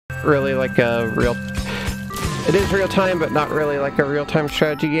really like a real... It is real-time, but not really like a real-time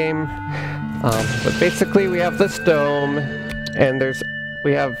strategy game. But basically we have this dome, and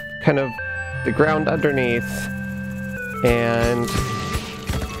we have kind of the ground underneath, and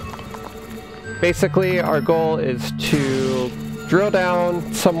basically our goal is to drill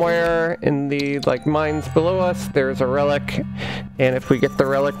down somewhere in the like mines below us. There's a relic, and if we get the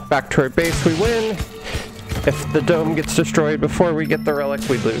relic back to our base, we win. If the dome gets destroyed before we get the relic,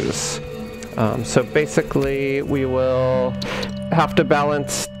 we lose. So basically we will have to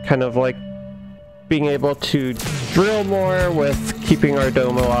balance kind of like being able to drill more with keeping our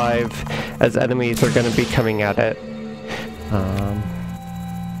dome alive, as enemies are going to be coming at it.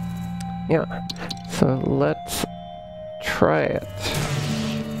 Yeah, so let's try it.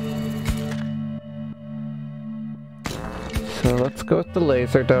 So let's go with the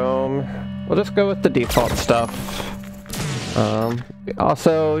laser dome. We'll just go with the default stuff. We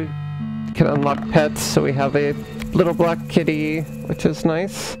also can unlock pets, so we have a little black kitty, which is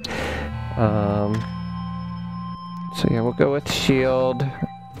nice. So yeah, we'll go with shield.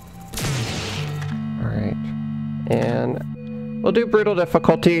 Alright. And we'll do brutal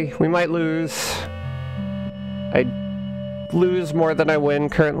difficulty. We might lose. I lose more than I win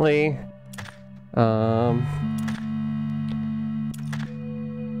currently.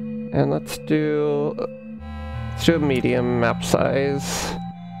 And let's do a medium map size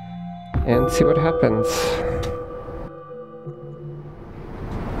and see what happens.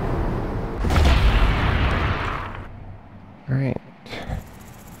 Alright.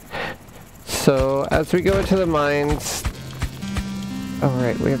 So as we go into the mines,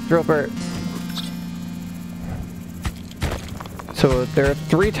 alright, we have Drillbert. So there are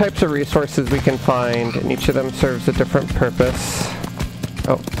 3 types of resources we can find, and each of them serves a different purpose.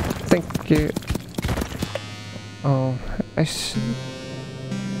 Oh, thank you. Oh,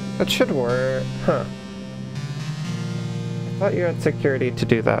 that should work. Huh. I thought you had security to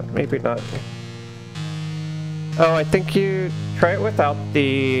do that. Maybe not. Oh, I think you try it without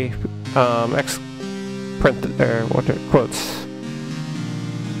the quotes.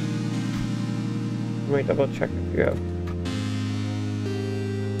 Let me double check if you have.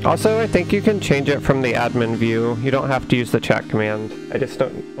 Also, I think you can change it from the admin view. You don't have to use the chat command. I just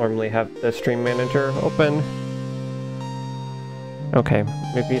don't normally have the stream manager open. Okay,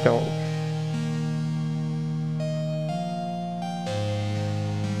 maybe you don't.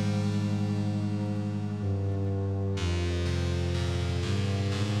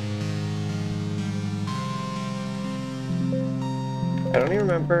 I don't even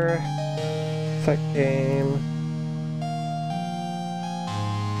remember that game.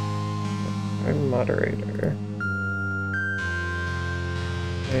 I'm moderator.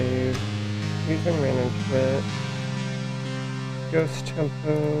 Save. User management. Ghost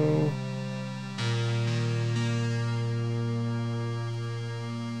tempo.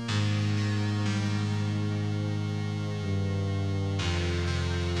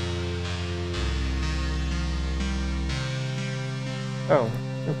 Oh,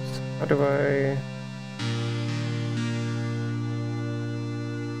 oops. How do I...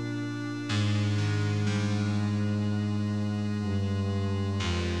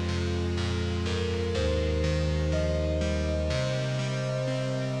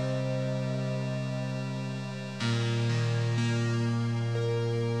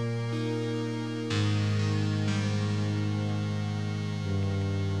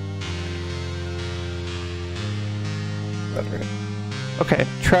 Okay,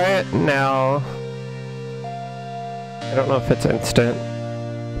 try it now. I don't know if it's instant,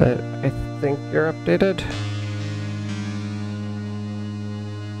 but I think you're updated.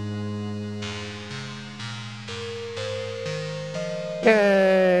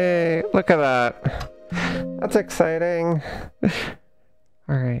 Yay! Look at that. That's exciting.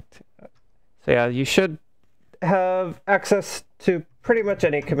 Alright. So yeah, you should have access to pretty much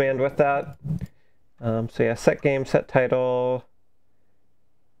any command with that. So yeah, set game, set title.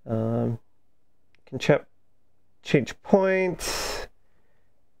 You can change points.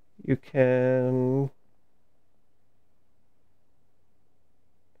 You can,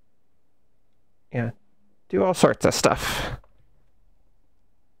 yeah, do all sorts of stuff.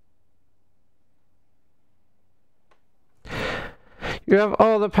 You have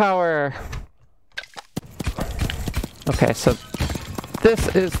all the power. Okay, so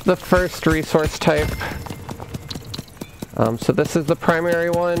this is the first resource type. So this is the primary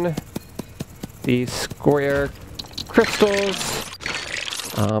one, the square crystals.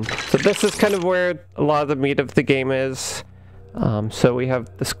 So this is kind of where a lot of the meat of the game is. So we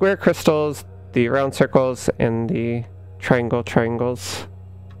have the square crystals, the round circles, and the triangles.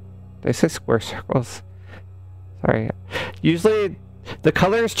 Did I say square circles? Sorry. Usually the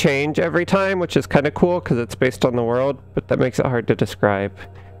colors change every time, which is kind of cool because it's based on the world, but that makes it hard to describe.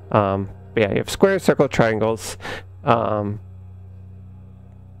 But yeah, you have squares, circle, triangles.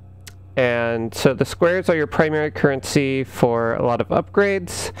 And so the squares are your primary currency for a lot of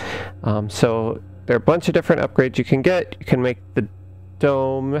upgrades. So there are a bunch of different upgrades you can get. You can make the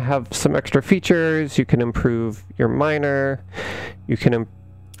dome have some extra features. You can improve your miner. You can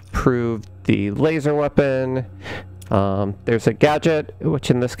improve the laser weapon. There's a gadget,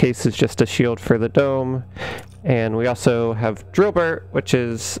 which in this case is just a shield for the dome. And we also have Drillbert, which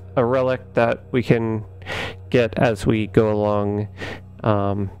is a relic that we can get as we go along,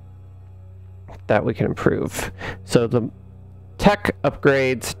 that we can improve. So the tech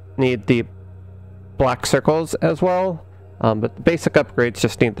upgrades need the black circles as well, but the basic upgrades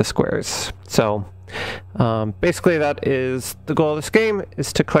just need the squares. So basically that is the goal of this game,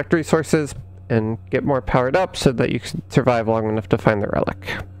 is to collect resources and get more powered up so that you can survive long enough to find the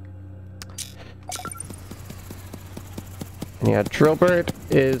relic. And yeah, Drillbert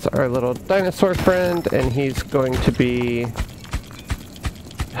is our little dinosaur friend, and he's going to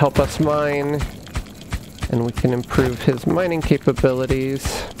help us mine, and we can improve his mining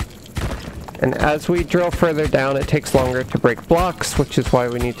capabilities. And as we drill further down, it takes longer to break blocks, which is why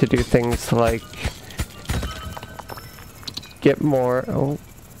we need to do things like get more...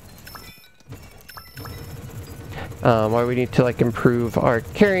 why we need to like improve our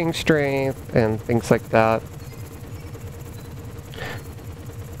carrying strength and things like that.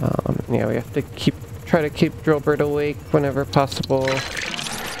 Yeah, we have to try to keep Drillbert awake whenever possible.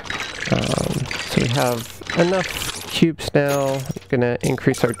 So we have enough cubes now. I'm gonna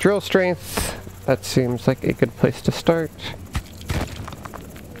increase our drill strength. That seems like a good place to start.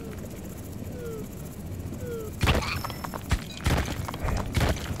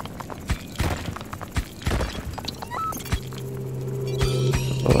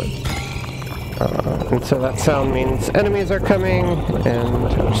 And so that sound means enemies are coming,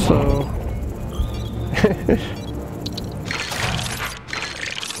 and so...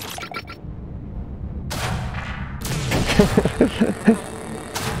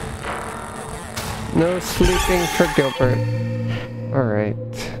 No sleeping for Gilbert. Alright,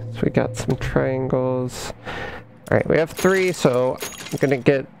 so we got some triangles. Alright, we have 3, so I'm gonna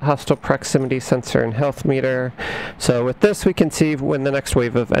get hostile proximity sensor and health meter. So with this we can see when the next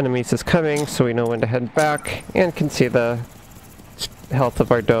wave of enemies is coming, so we know when to head back, and can see the health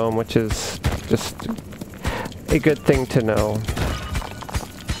of our dome, which is just a good thing to know.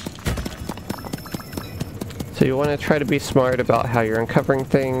 So you want to try to be smart about how you're uncovering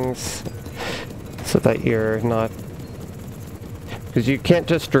things, so that you're not... because you can't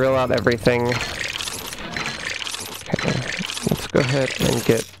just drill out everything. Okay, let's go ahead and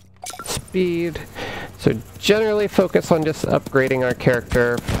get speed. So generally focus on just upgrading our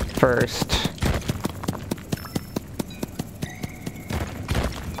character first.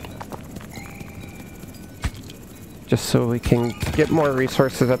 Just so we can get more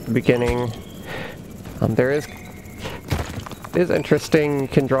resources at the beginning. It is interesting, you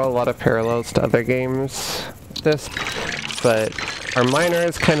can draw a lot of parallels to other games with this, but our miner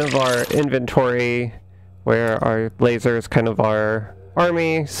is kind of our inventory, where our laser is kind of our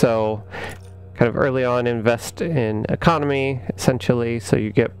army, so kind of early on invest in economy, essentially, so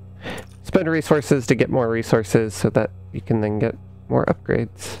you spend resources to get more resources so that you can then get more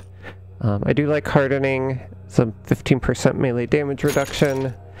upgrades. I do like hardening, some 15% melee damage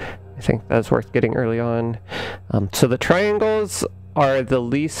reduction. I think that's worth getting early on. So the triangles are the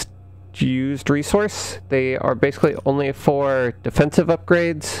least used resource. They are basically only for defensive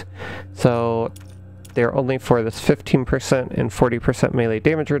upgrades. So they're only for this 15% and 40% melee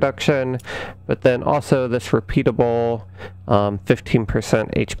damage reduction, but then also this repeatable 15%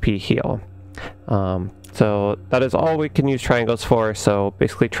 HP heal. So that is all we can use triangles for. So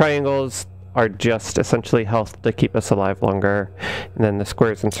basically triangles are just essentially health to keep us alive longer, and then the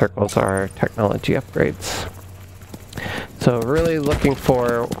squares and circles are technology upgrades. So really looking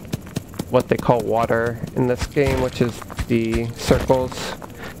for what they call water in this game, which is the circles.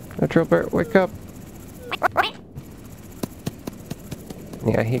 Now Drillbert, wake up.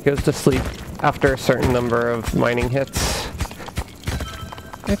 Yeah, he goes to sleep after a certain number of mining hits.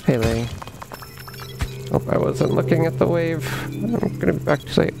 Hi, Pele. Hope I wasn't looking at the wave. I'm gonna be back to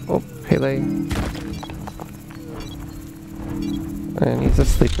say, oh, Pele. And he's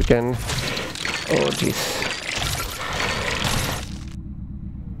asleep again. Oh, jeez.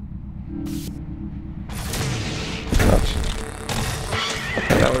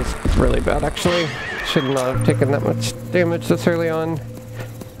 Okay, that was really bad, actually. Should not have taken that much damage this early on.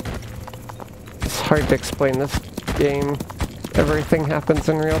 hard to explain this game. Everything happens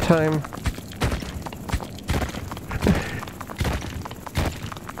in real time.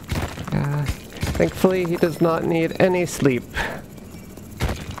 Thankfully, he does not need any sleep.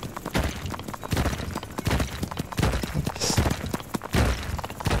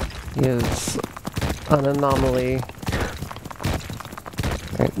 He is an anomaly.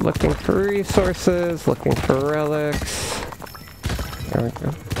 Right, looking for resources, looking for relics. There we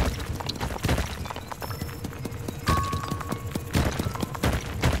go.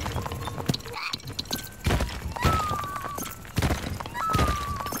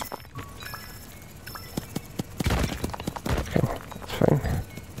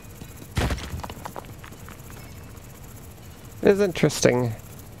 It is interesting.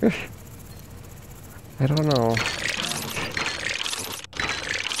 I don't know.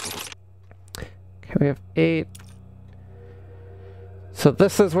 Okay, we have 8. So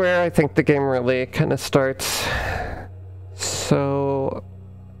this is where I think the game really kind of starts. So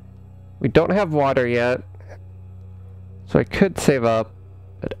we don't have water yet. So I could save up,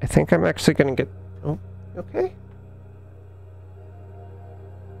 but I think I'm actually gonna get... Oh, okay.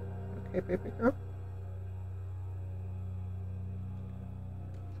 Okay, baby girl.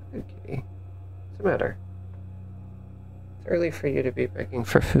 Okay. What's the matter? It's early for you to be begging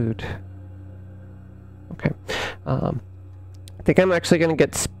for food. Okay. I think I'm actually going to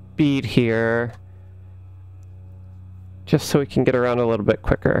get speed here. Just so we can get around a little bit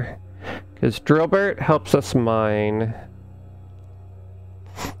quicker. Because Drillbert helps us mine.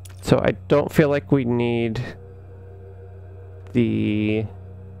 So I don't feel like we need the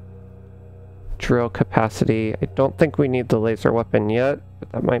drill capacity. I don't think we need the laser weapon yet,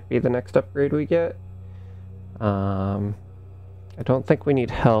 but that might be the next upgrade we get. I don't think we need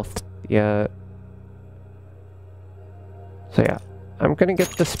health yet. So yeah, I'm gonna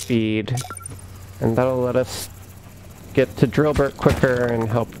get the speed, and that'll let us get to Drillbert quicker and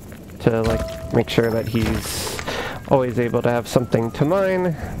help to like make sure that he's always able to have something to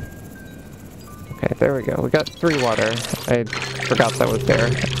mine. Okay, there we go. We got 3 water. I forgot that was there.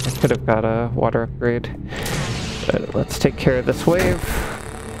 I could have got a water upgrade. But let's take care of this wave.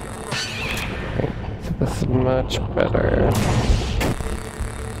 Okay, so this is much better.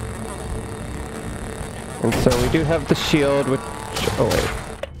 And so we do have the shield, which... Oh wait.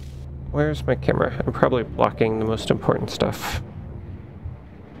 Where's my camera? I'm probably blocking the most important stuff.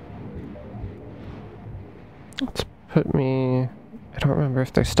 Let's put me... I don't remember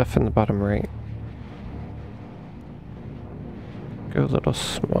if there's stuff in the bottom right. Go a little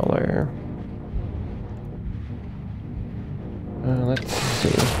smaller. Let's see.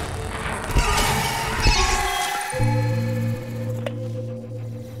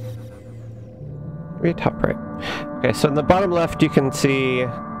 Maybe top right. Okay, so in the bottom left you can see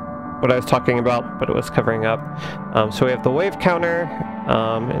what I was talking about, but it was covering up. So we have the wave counter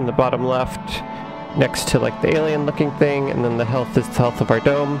in the bottom left next to like the alien looking thing, and then the health is the health of our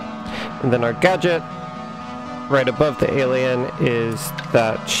dome. And then our gadget right above the alien is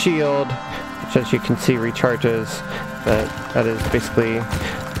that shield, which as you can see recharges. That is basically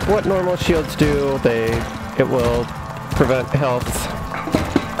what normal shields do. It will prevent health.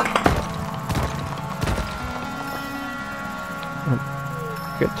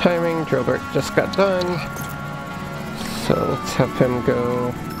 Good timing, Drillbert just got done. So let's have him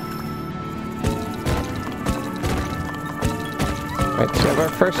go. Alright, so we have our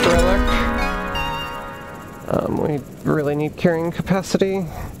first relic. We really need carrying capacity.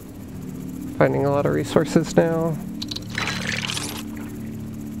 Finding a lot of resources now.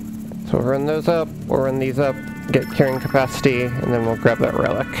 So we'll run those up, we'll run these up, get carrying capacity, and then we'll grab that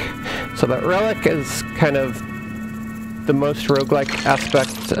relic. So that relic is kind of the most roguelike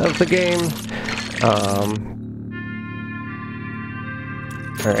aspect of the game.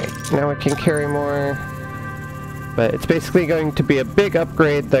 Alright, now we can carry more. But it's basically going to be a big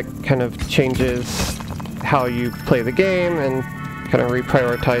upgrade that kind of changes how you play the game and kind of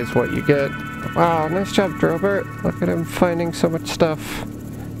reprioritize what you get. Wow, nice job, Drillbert. Look at him finding so much stuff.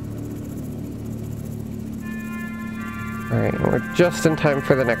 Alright, we're just in time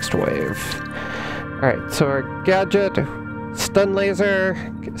for the next wave. Alright, so our gadget, stun laser,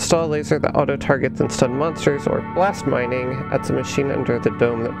 install a laser that auto-targets and stun monsters, or blast mining, adds a machine under the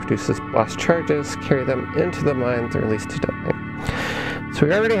dome that produces blast charges, carry them into the mines, and release to detonate. So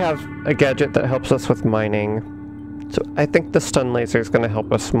we already have a gadget that helps us with mining, so I think the stun laser is going to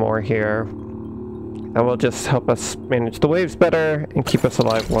help us more here. That will just help us manage the waves better and keep us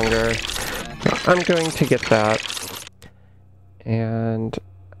alive longer. So I'm going to get that. And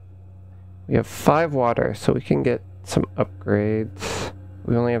we have 5 water, so we can get some upgrades.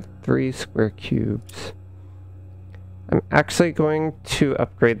 We only have 3 square cubes. I'm actually going to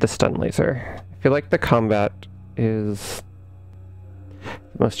upgrade the stun laser. I feel like the combat is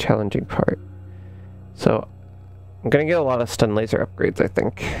the most challenging part. So I'm gonna get a lot of stun laser upgrades, I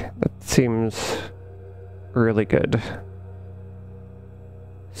think. That seems really good.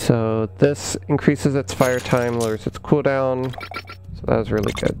 So this increases its fire time, lowers its cooldown. So that was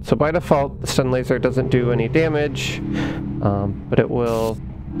really good. So by default, the stun laser doesn't do any damage, but it will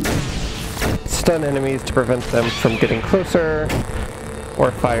stun enemies to prevent them from getting closer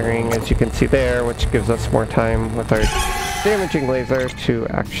or firing, as you can see there, which gives us more time with our damaging laser to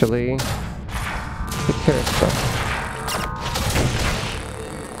actually take care of stuff.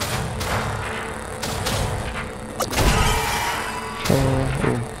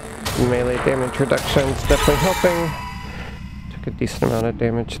 Melee damage reduction is definitely helping. Took a decent amount of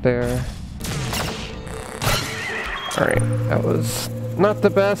damage there. Alright, that was not the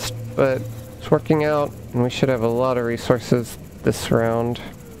best, but it's working out, and we should have a lot of resources this round.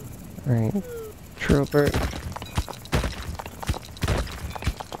 Alright, Drillbert.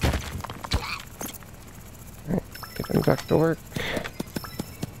 Alright, getting back to work.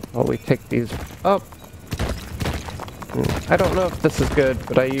 While we take these up. I don't know if this is good,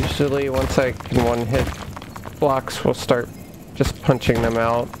 but I usually, once I can one-hit blocks, will start just punching them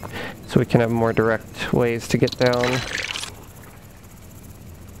out so we can have more direct ways to get down.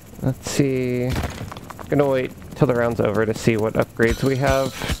 Let's see. I'm gonna wait till the round's over to see what upgrades we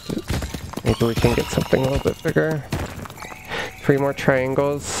have. Maybe we can get something a little bit bigger. 3 more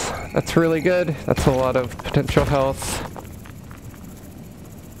triangles. That's really good. That's a lot of potential health.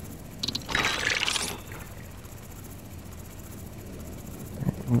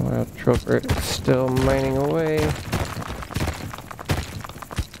 While Drillbert is still mining away.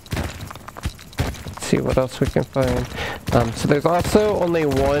 Let's see what else we can find. So there's also only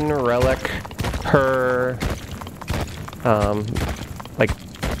 1 relic per, like,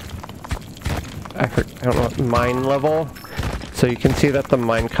 I don't know, mine level. So you can see that the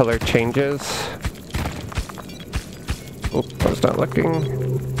mine color changes. Oh, I was not looking.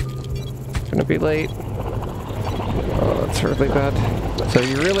 Gonna be late. Oh, that's really bad. So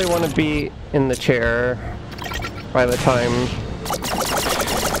you really want to be in the chair by the time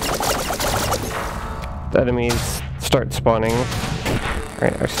the enemies start spawning.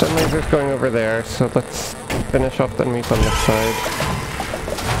 Alright, our stun laser's going over there, so let's finish off the enemies on this side.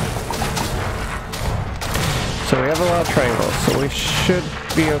 So we have a lot of triangles, so we should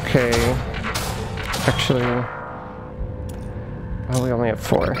be okay. Actually, oh, we only have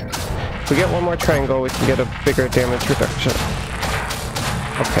 4. If we get 1 more triangle, we can get a bigger damage reduction.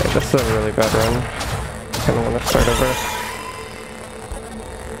 Okay, this is a really bad run. I kind of want to start over.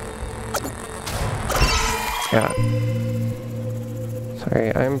 Yeah.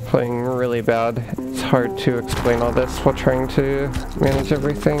 Sorry, I'm playing really bad. It's hard to explain all this while trying to manage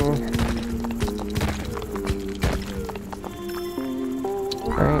everything.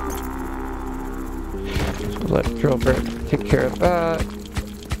 Alright. So let Drillbert take care of that.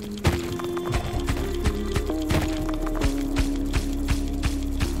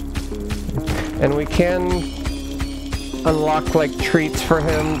 And we can unlock like treats for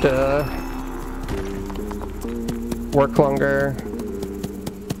him to work longer.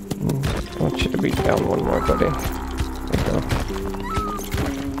 I want you to be down 1 more, buddy. There you go.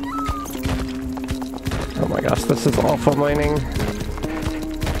 Oh my gosh, this is awful mining.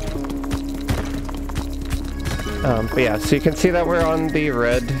 But yeah, so you can see that we're on the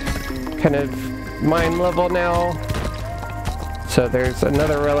red kind of mine level now. So there's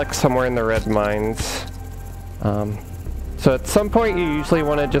another relic somewhere in the red mines. So at some point you usually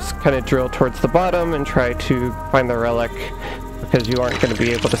want to just kind of drill towards the bottom and try to find the relic, because you aren't going to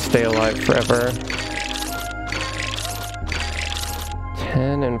be able to stay alive forever.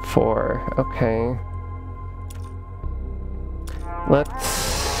 10 and 4, okay. Let's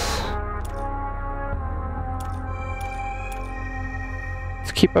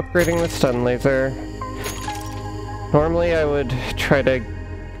keep upgrading the stun laser. Normally I would try to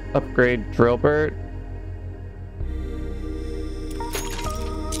upgrade Drillbert,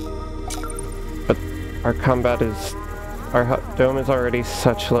 but our combat is, our dome is already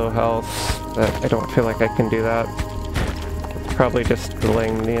such low health that I don't feel like I can do that. It's probably just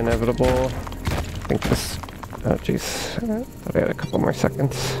delaying the inevitable. I think this, oh jeez, I thought I had a couple more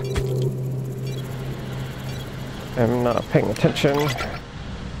seconds. I'm not paying attention.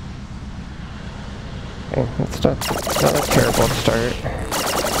 Okay, that's not a terrible start.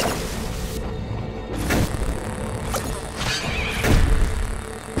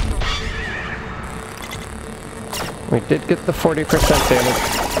 We did get the 40%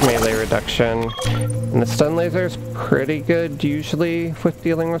 damage melee reduction. And the stun laser is pretty good usually with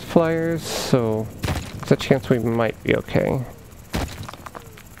dealing with flyers, so there's a chance we might be okay.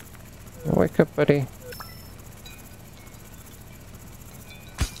 Wake up, buddy.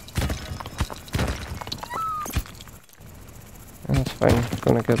 That's fine. I'm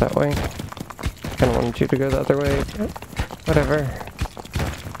gonna go that way. Kinda wanted you to go the other way, but whatever.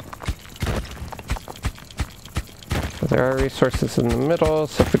 So there are resources in the middle,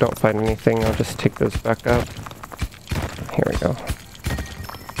 so if we don't find anything, I'll just take those back up. Here we go.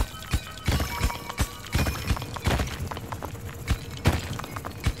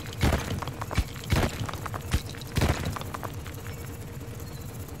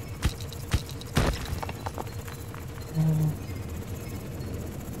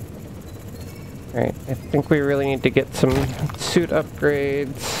 Alright, I think we really need to get some suit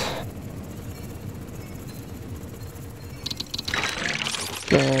upgrades.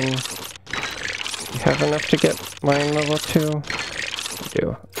 Again, we have enough to get mine level 2? We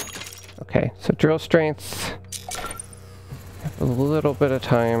do. Okay, so drill strength. Have a little bit of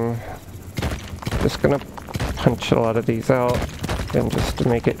time. Just gonna punch a lot of these out, and just to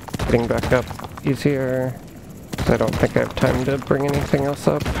make it getting back up easier. Because I don't think I have time to bring anything else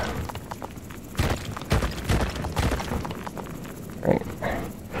up. Right.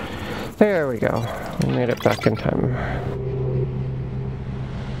 There we go. We made it back in time.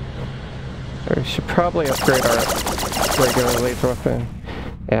 We should probably upgrade our regular laser weapon.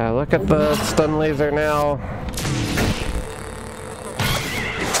 Yeah, look at the stun laser now.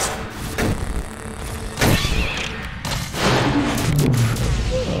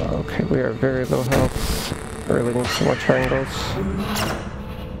 Okay, we are very low health. I really need some more triangles.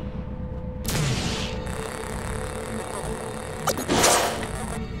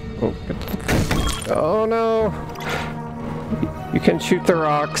 Oh no! You can shoot the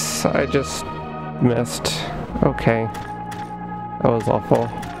rocks. I just missed. Okay. That was awful.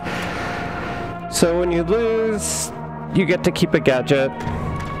 So when you lose, you get to keep a gadget.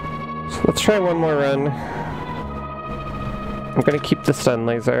 So let's try one more run. I'm gonna keep the stun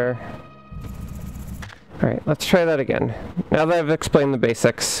laser. Alright, let's try that again. Now that I've explained the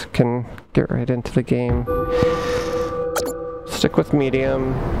basics, can get right into the game. Stick with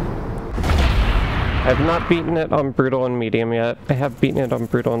medium. I've not beaten it on brutal and medium yet. I have beaten it on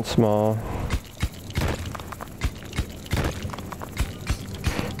brutal and small.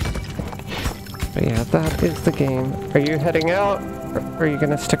 But yeah, that is the game. Are you heading out? Or are you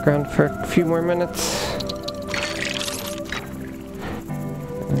gonna stick around for a few more minutes?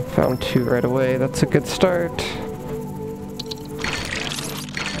 I found 2 right away. That's a good start.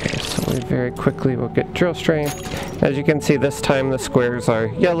 Okay, so we very quickly will get drill strength. As you can see, this time the squares are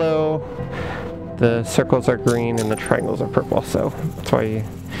yellow. The circles are green and the triangles are purple, so that's why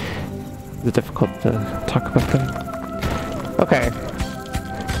it's difficult to talk about them. Okay.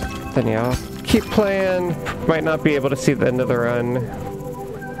 Then yeah, I'll keep playing. Might not be able to see the end of the run.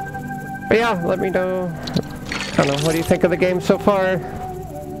 But yeah, let me know. I don't know, what do you think of the game so far?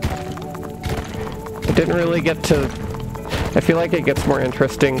 I didn't really get to... I feel like it gets more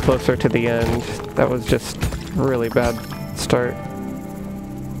interesting closer to the end. That was just a really bad start.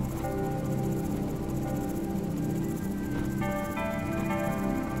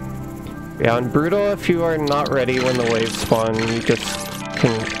 Yeah, on Brutal, if you are not ready when the waves spawn, you just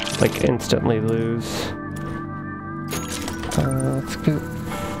can, like, instantly lose. Let's get...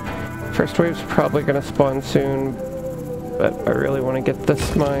 First wave's probably gonna spawn soon, but I really want to get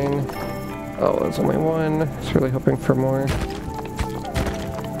this mine. Oh, there's only one. I was really hoping for more.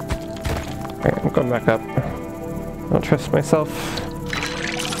 Alright, I'm going back up. I don't trust myself.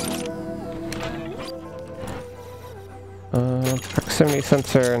 Proximity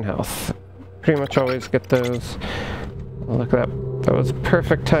sensor and health. Pretty much always get those. Oh, look at that. That was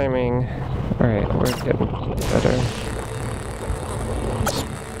perfect timing. Alright, we're getting better.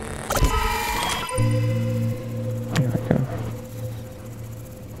 There we go.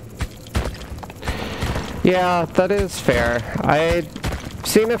 Yeah, that is fair. I'd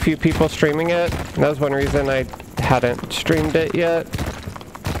seen a few people streaming it, and that was one reason I hadn't streamed it yet.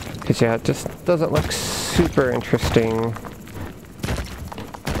 Because yeah, it just doesn't look super interesting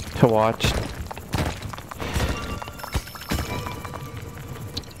to watch.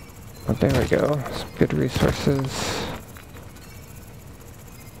 Oh, there we go. Some good resources.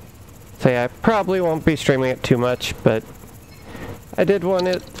 So yeah, I probably won't be streaming it too much, but I did want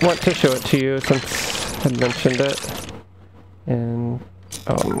to show it to you since I had mentioned it. And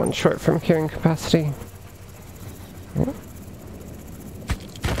oh, I'm 1 short from carrying capacity. Yep.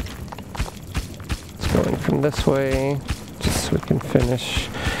 Let's go and from this way, just so we can finish.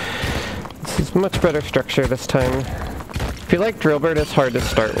 This is much better structure this time. I feel like Drillbert is hard to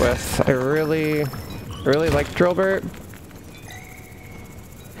start with. I really like Drillbert,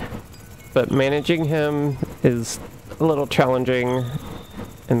 but managing him is a little challenging,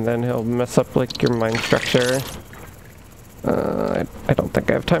 and then he'll mess up like your mine structure. I don't think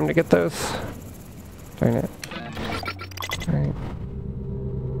I have time to get those. Darn it. Alright.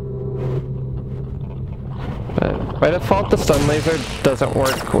 But by default the stun laser doesn't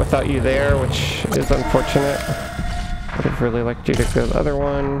work without you there, which is unfortunate. Would have really liked you to go the other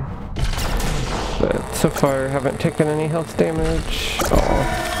one. But so far haven't taken any health damage. Oh.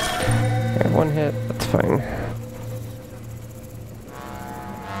 Alright, one hit, that's fine.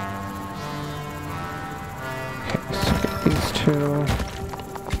 Okay, so get these two.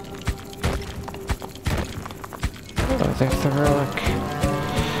 Oh, there's the relic.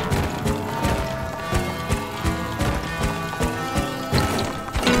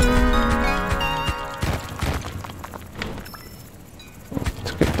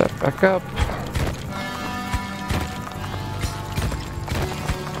 Let's get that back up.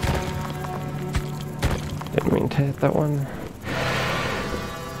 Didn't mean to hit that one.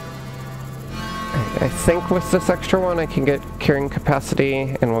 I think with this extra one I can get carrying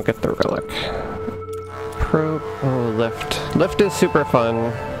capacity and we'll get the relic. Probe. Oh, lift. Lift is super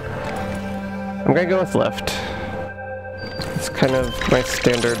fun. I'm gonna go with lift. It's kind of my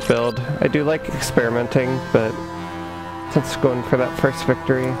standard build. I do like experimenting, but since going for that first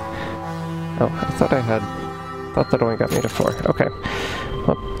victory... Oh, I thought that only got me to 4. Okay.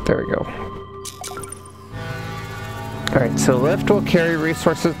 Well, there we go. Alright, so lift will carry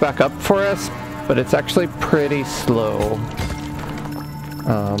resources back up for us, but it's actually pretty slow.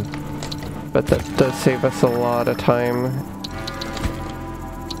 But that does save us a lot of time.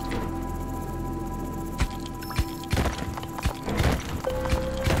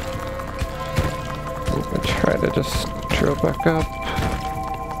 I'm gonna try to just drill back up.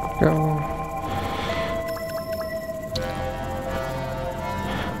 Go.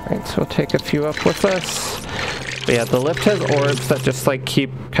 Alright, so we'll take a few up with us. But yeah, the lift has orbs that just like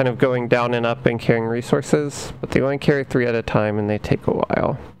keep kind of going down and up and carrying resources, but they only carry 3 at a time and they take a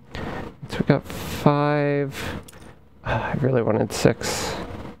while. So we got 5. I really wanted 6.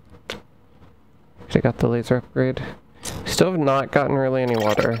 Could have got the laser upgrade. Still have not gotten really any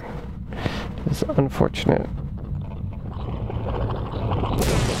water. It's unfortunate.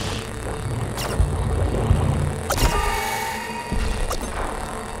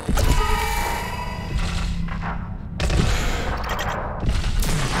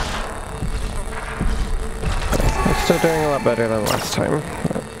 Still doing a lot better than last time.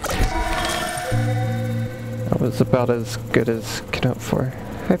 That was about as good as can hope for.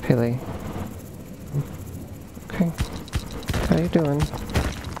 Hi, Pele. Okay. How you doing?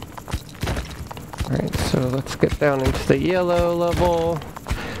 Alright, so let's get down into the yellow level.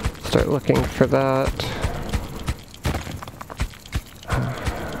 Start looking for that.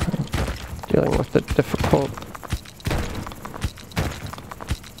 Dealing with the difficult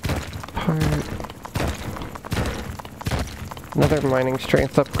part. Another mining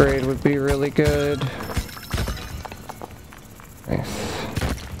strength upgrade would be really good. Nice.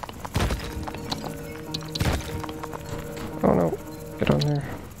 Oh no, get on there.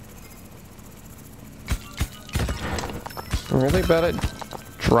 I'm really bad at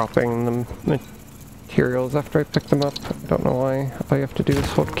dropping the materials after I pick them up. I don't know why. All you have to do is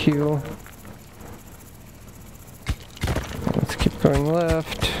hold Q. Let's keep going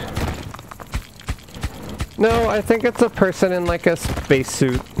left. No, I think it's a person in like a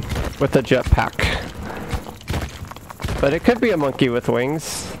spacesuit with a jetpack. But it could be a monkey with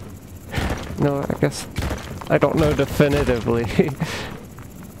wings. No, I guess I don't know definitively.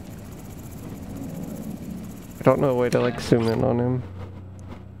 I don't know a way to like zoom in on him.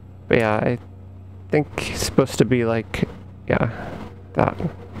 But yeah, I think he's supposed to be like, yeah, that.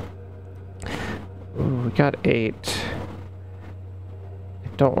 Ooh, we got 8. I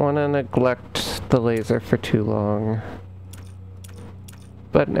don't want to neglect the laser for too long.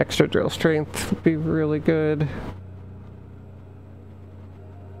 But an extra drill strength would be really good.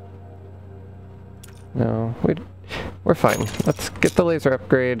 No, we're fine. Let's get the laser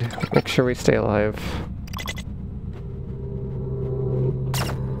upgrade, make sure we stay alive.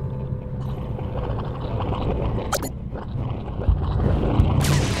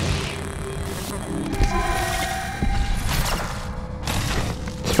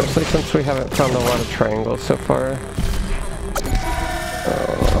 Especially since we haven't found a lot of triangles so far.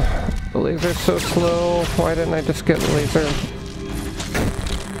 Oh, the laser's so slow. Why didn't I just get laser?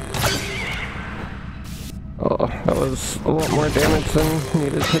 That was a lot more damage than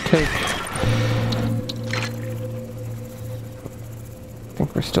needed to take. I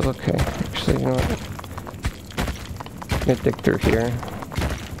think we're still okay. Actually, you know what? I'm gonna dig through here.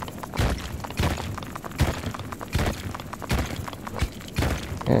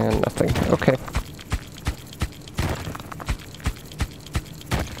 And nothing. Okay.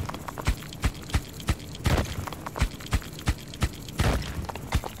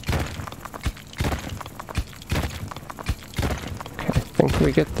 I think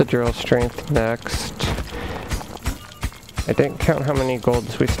we get the drill strength next. I didn't count how many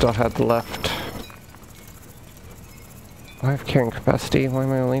golds we still had left. I have carrying capacity. Why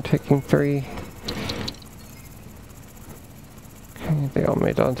am I only taking 3? Okay, they all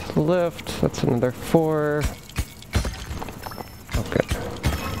made it onto the lift. That's another 4. Oh, good.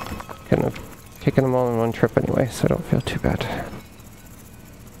 Couldn't have taken them all in one trip anyway, so I don't feel too bad.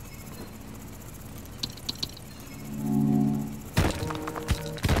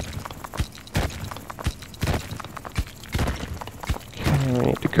 Okay, we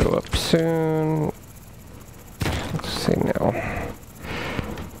need to go up soon. Let's see now.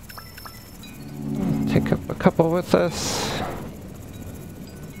 Take up a couple with us.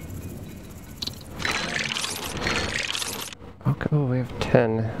 Okay, oh, we have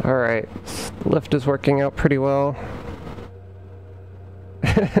 10. Alright, lift is working out pretty well.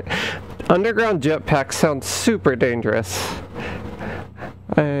 Underground jetpacks sound super dangerous.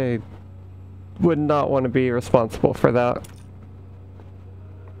 I would not want to be responsible for that.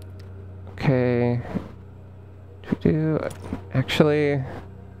 Okay. Actually,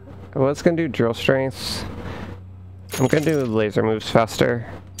 I was gonna do drill strengths. I'm gonna do laser moves faster.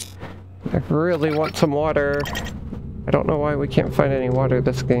 I really want some water. I don't know why we can't find any water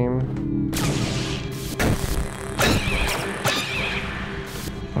this game.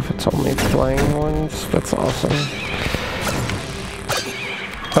 If it's only flying ones, that's awesome.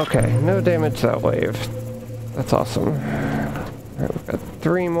 Okay, no damage that wave. That's awesome. Alright, we've got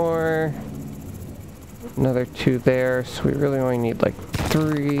 3 more. Another 2 there, so we really only need like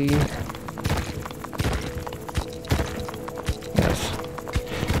 3. Yes.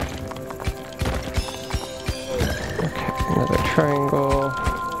 Okay, another triangle.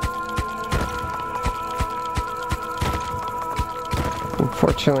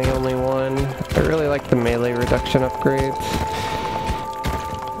 Unfortunately, only 1. I really like the melee reduction upgrades.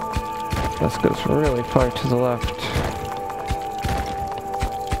 This goes really far to the left.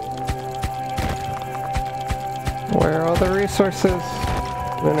 Where are all the resources?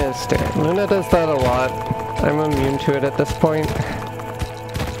 Luna is staring. Luna does that a lot. I'm immune to it at this point.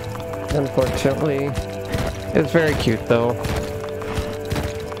 Unfortunately. It's very cute though.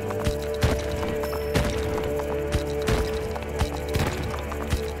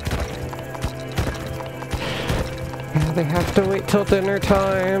 Yeah, they have to wait till dinner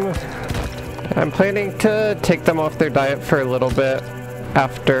time. I'm planning to take them off their diet for a little bit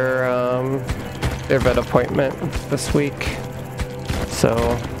after their vet appointment this week. So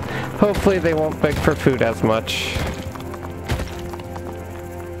hopefully they won't beg for food as much.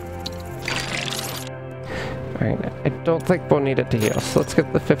 Alright, I don't think we'll need it to heal, so let's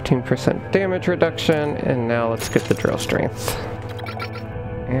get the 15% damage reduction, and now let's get the drill strength.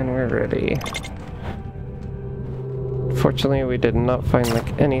 And we're ready. Fortunately, we did not find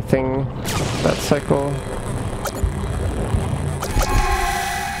like anything that cycle.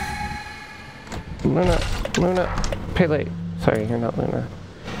 Luna, Pele. Sorry, you're not Luna.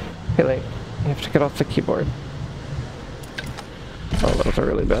 Pele, you have to get off the keyboard. Oh, that was a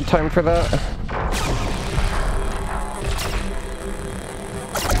really bad time for that.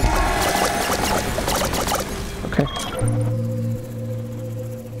 Okay.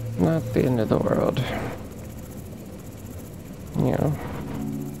 Not the end of the world. Yeah.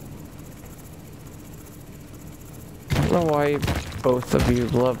 I don't know why both of you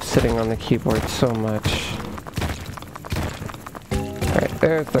love sitting on the keyboard so much. Alright,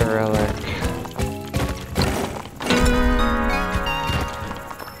 there's the relic.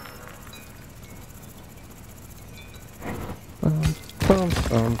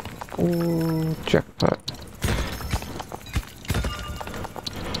 Ooh, jackpot.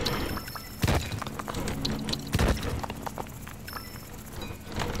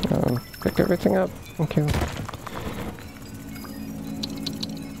 Pick everything up. Thank you.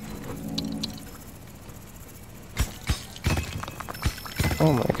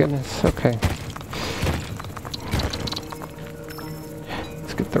 Oh my goodness, okay.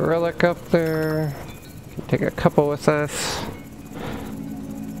 Let's get the relic up there. Take a couple with us.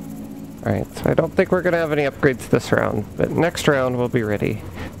 Alright, so I don't think we're gonna have any upgrades this round, but next round we'll be ready.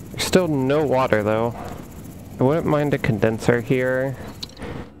 There's still no water though. I wouldn't mind a condenser here,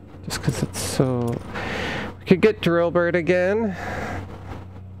 just because it's so... We could get Drillbird again.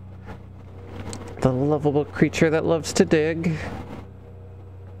 The lovable creature that loves to dig.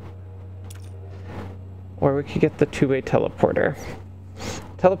 Or we could get the two-way teleporter.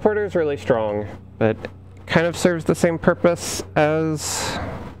 Teleporter is really strong, but kind of serves the same purpose as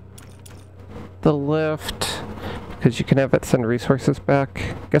the lift, because you can have it send resources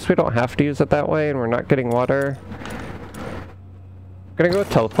back. Guess we don't have to use it that way, and we're not getting water. I'm gonna go with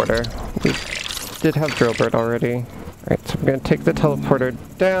teleporter. We did have Drillbird already. Alright, so I'm gonna take the teleporter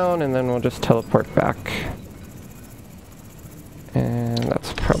down, and then we'll just teleport back. And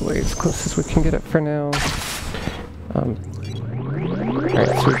that's probably as close as we can get it for now. Alright,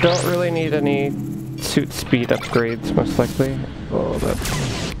 so we don't really need any suit speed upgrades, most likely. Oh, that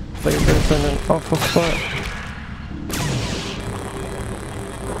laser's in an awful spot.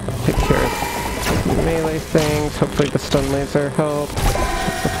 Take care of the melee things. Hopefully the stun laser helps.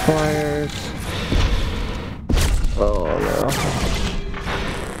 The flyers. Oh no.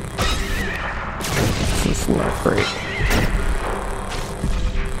 This is not great.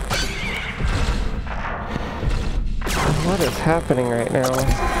 What is happening right now?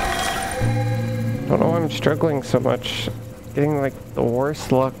 I don't know why I'm struggling so much. Getting like the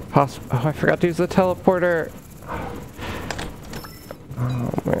worst luck possible. Oh, I forgot to use the teleporter.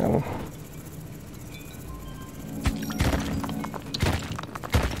 Oh man.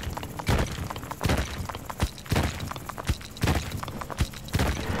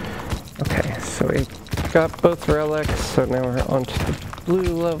 Okay, so we got both relics, so now we're onto the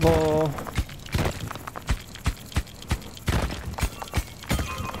blue level.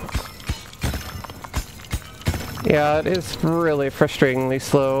 Yeah, it is really frustratingly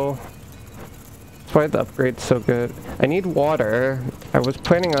slow. That's why the upgrade's so good. I need water. I was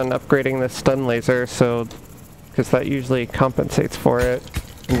planning on upgrading the stun laser, so because that usually compensates for it,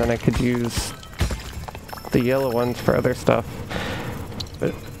 and then I could use the yellow ones for other stuff.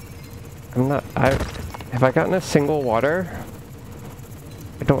 But I'm not. Have I gotten a single water?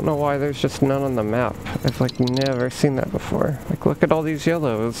 I don't know why there's just none on the map. I've like never seen that before. Like, look at all these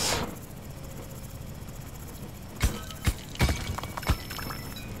yellows.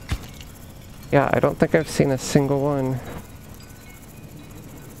 Yeah, I don't think I've seen a single one.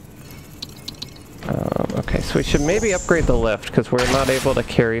 Okay, so we should maybe upgrade the lift, because we're not able to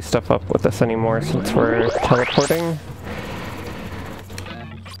carry stuff up with us anymore since we're teleporting.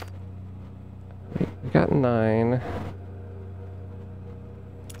 We got 9.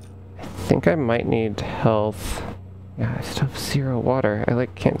 I think I might need health. Yeah, I still have 0 water. I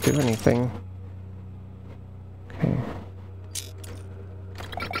like can't do anything. Okay.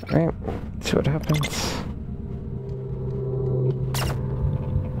 Alright, see what happens.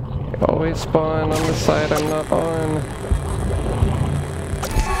 They always spawn on the side I'm not on.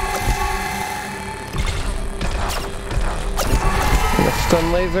 And the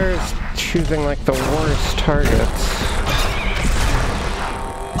stun laser is choosing like the worst targets.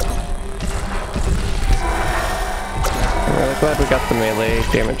 I'm really glad we got the melee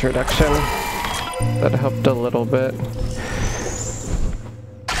damage reduction. That helped a little bit.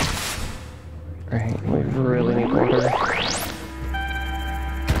 Right, we really need water.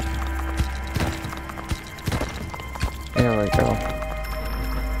 There we go.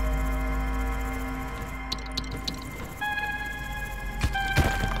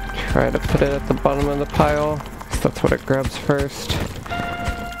 Try to put it at the bottom of the pile, because that's what it grabs first.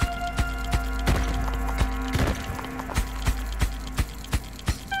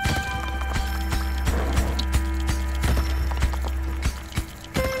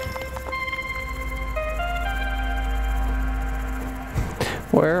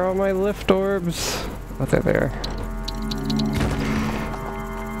 Where are my lift orbs? Oh, they're there.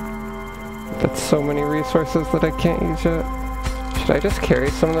 That's so many resources that I can't use yet. Should I just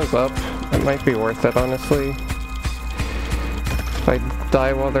carry some of those up? It might be worth it, honestly. If I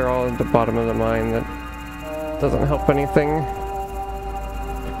die while they're all at the bottom of the mine, that doesn't help anything.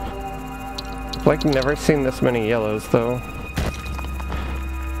 I've like never seen this many yellows, though.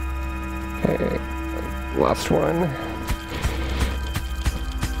 Okay, last one.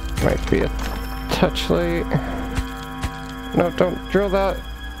 Might be a touch late. No, don't drill that.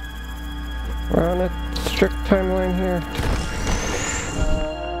 We're on a strict timeline here.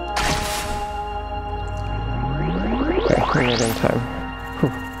 Okay, we're not in time.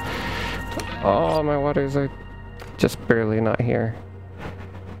 Whew. All my waters are just barely not here.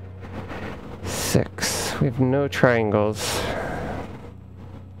 6. We have no triangles.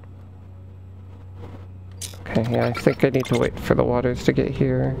 Okay, yeah, I think I need to wait for the waters to get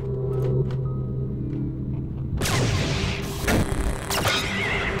here.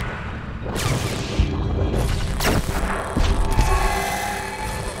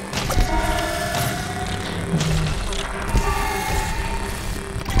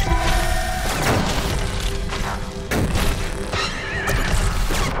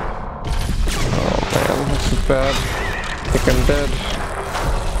 This is bad. I think I'm dead.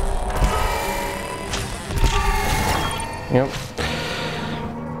 Yep.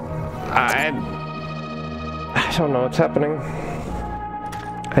 I don't know what's happening.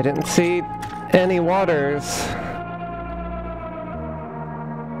 I didn't see any waters.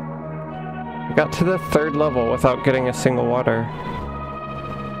 I got to the 3rd level without getting a single water.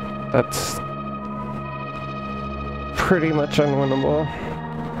 That's pretty much unwinnable.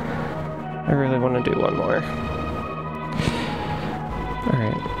 I really want to do one more.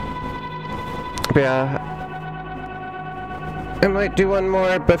 Alright. Yeah. I might do one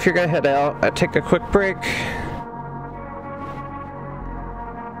more, but if you're gonna head out, I'd take a quick break.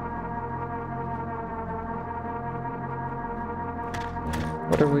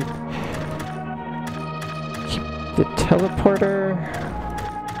 What are we... The teleporter...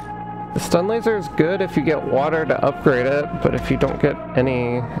 The stun laser is good if you get water to upgrade it, but if you don't get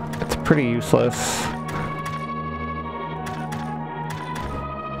any, it's pretty useless.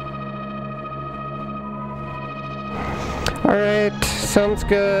 Alright, sounds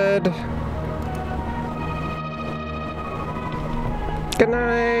good. Good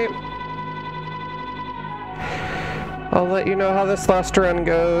night. I'll let you know how this last run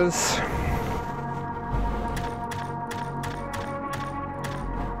goes.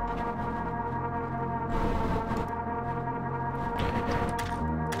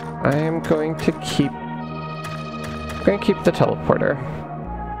 I am going to keep the teleporter.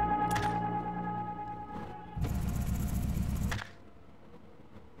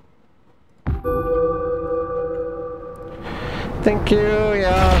 Thank you,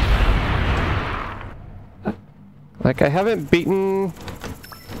 yeah. Like, I haven't beaten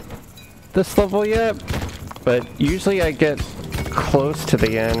this level yet, but usually I get close to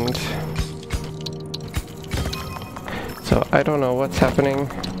the end. So I don't know what's happening.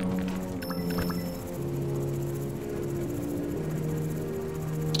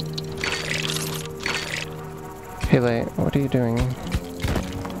 Pele, what are you doing?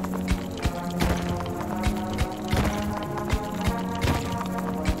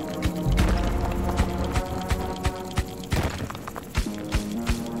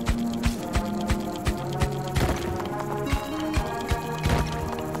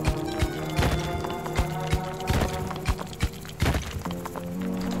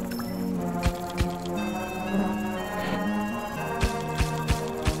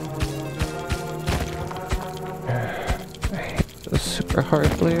 Super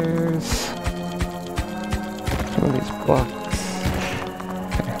hard layers. Some of these blocks.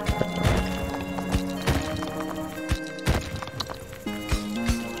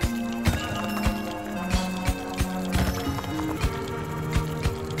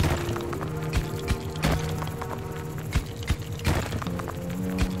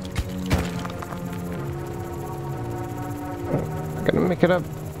 Okay, I'm gonna make it up.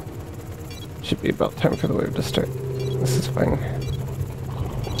 Should be about time for the wave to start. This is fine.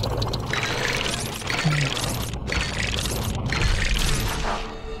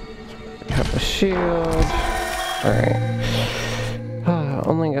 Have a shield. Alright.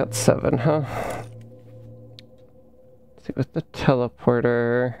 Only got 7, huh? Let's see, with the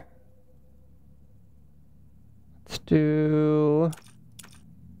teleporter. Let's do...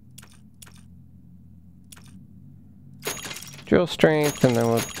 drill strength, and then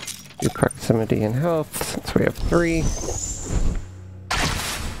we'll do proximity and health, since we have 3.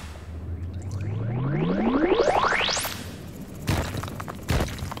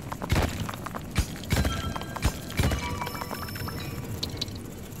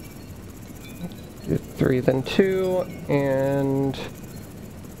 Do 3, then 2, and...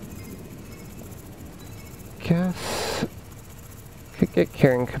 guess... could get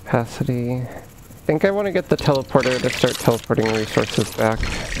carrying capacity. I think I want to get the teleporter to start teleporting resources back.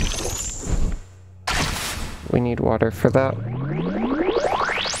 We need water for that.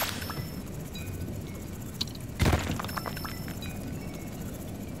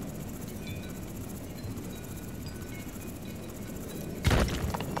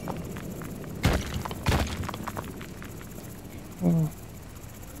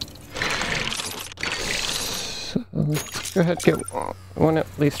 So let's go ahead and get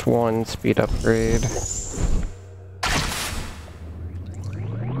at least one speed upgrade.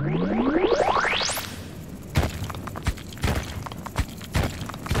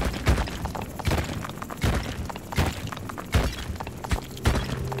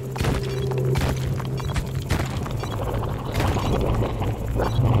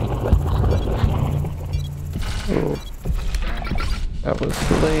 That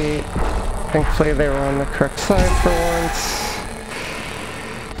was late. Thankfully they were on the correct side for once.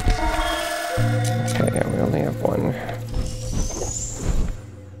 Okay, I'm gonna only have one.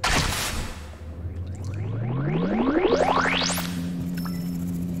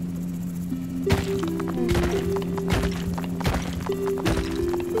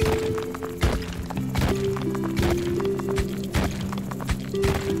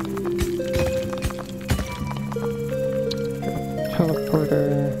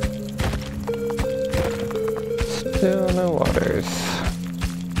 Teleporter. Still no waters.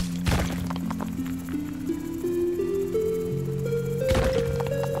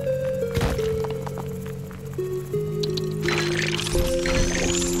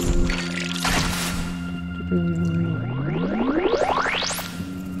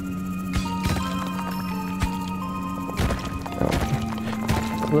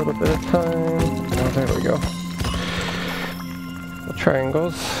 A little bit of time. Oh, there we go. The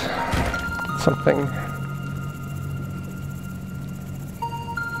triangles. Something.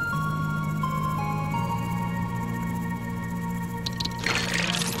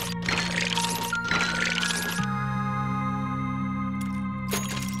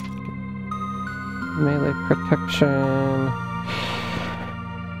 Melee protection.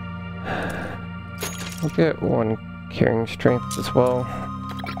 We'll get one carrying strength as well.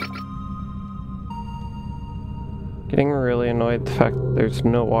 Getting really annoyed the fact that there's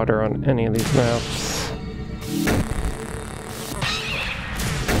no water on any of these maps.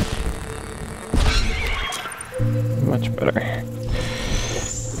 Much better.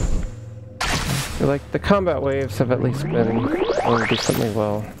 I feel like the combat waves have at least been going decently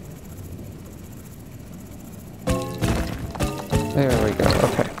well. There we go,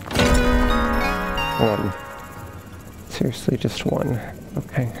 okay. One. Seriously, just one.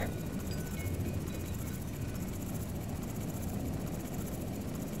 Okay.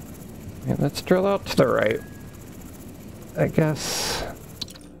 And let's drill out to the right. I guess.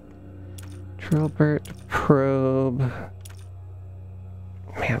 Drillbert, probe.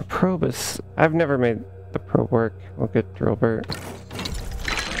 Man, probe is... I've never made the probe work. We'll get Drillbert.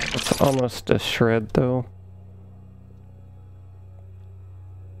 It's almost a shred, though.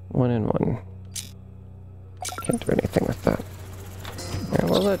 1 and 1. Can't do anything with that. Alright,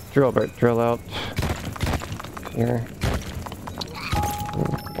 we'll let Drillbert drill out. Here.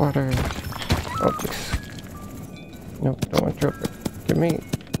 Water. Oh, jeez. Nope, don't want Drillbert. Give me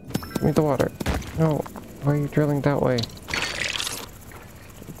the water. No, why are you drilling that way?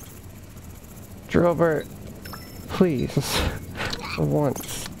 Drillbert, please. For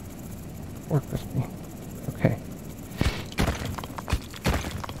once. Work with me. Okay.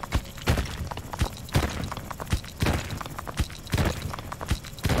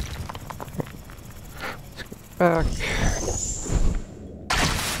 Back.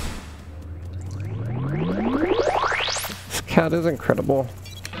 This cat is incredible.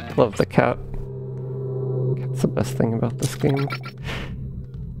 Love the cat. Cat's the best thing about this game.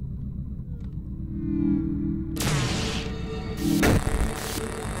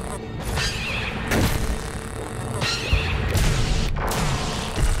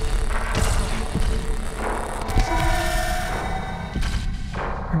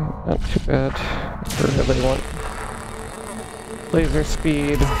 Not too bad. I really want laser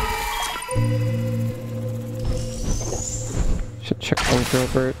speed. Should check on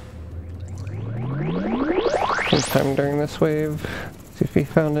Drillbert sometime during this wave. See if he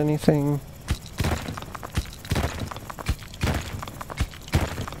found anything.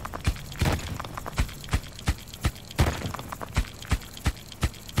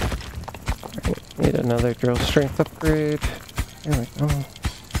 Right, need another drill strength upgrade. There we go.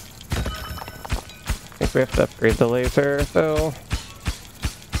 I think we have to upgrade the laser, though.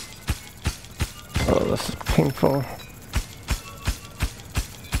 Oh, this is painful.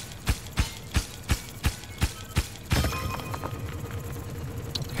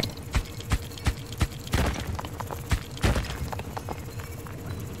 Okay.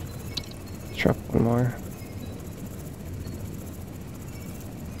 Let's drop one more.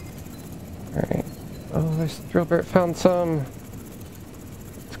 Alright. Oh, there's Drillbert found some.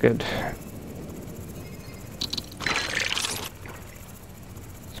 That's good.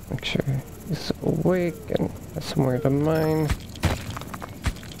 Make sure he's awake and has somewhere to mine.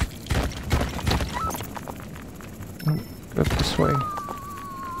 Go this way.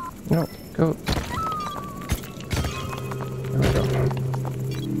 No, go. There we go.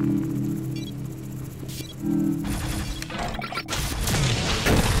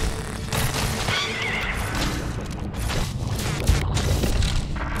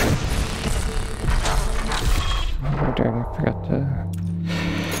 Oh, dang, I forgot to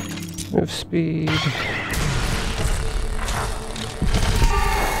move speed.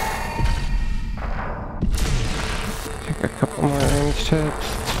 A couple more ranged hits,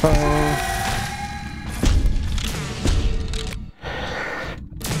 it's fine.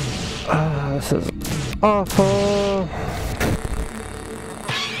 This is awful.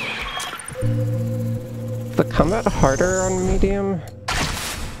 The combat harder on medium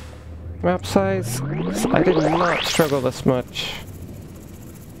map size? I did not struggle this much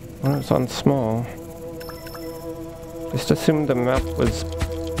when I was on small. Just assumed the map was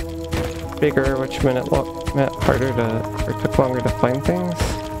bigger, which meant it meant harder to, or took longer to find things,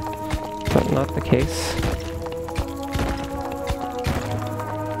 but not the case.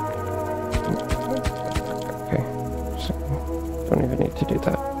 Okay, so don't even need to do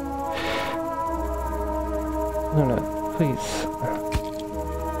that. Luna, please.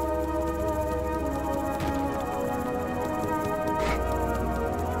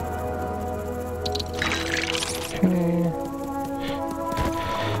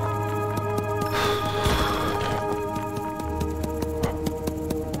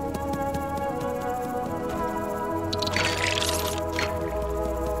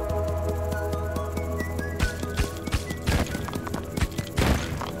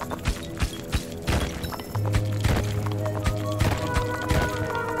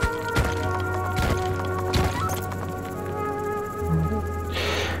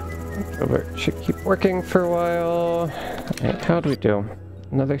 Should keep working for a while. Alright, how do we do?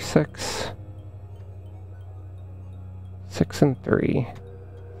 Another 6? 6 and 3.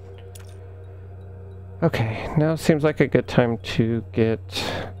 Okay, now seems like a good time to get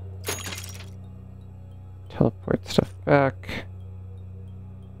teleport stuff back.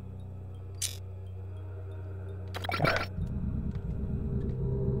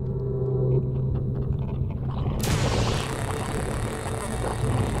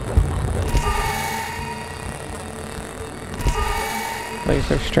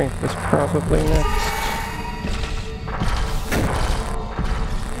 Laser strength is probably next.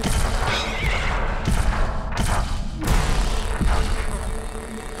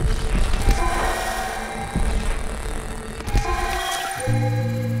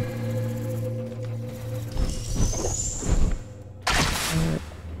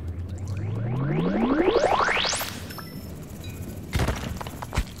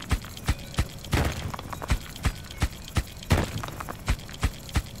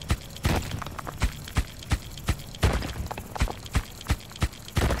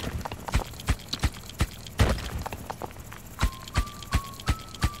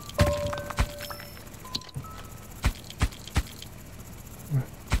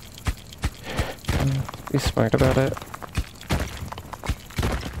 Be smart about it.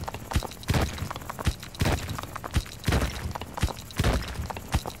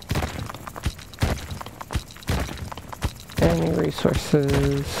 Any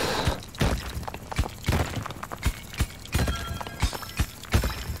resources?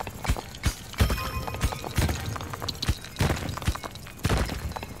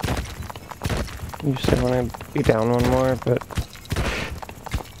 Usually want to be down one more, but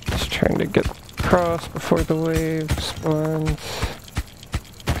just trying to get across before the wave spawns.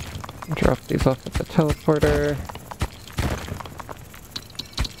 Drop these off at the teleporter.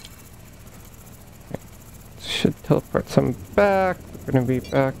 Should teleport some back. We're gonna be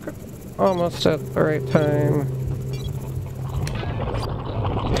back almost at the right time.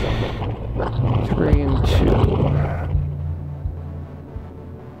 3 and 2.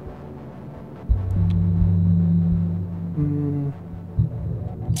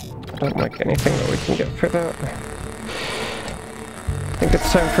 Don't like anything that we can get for that. I think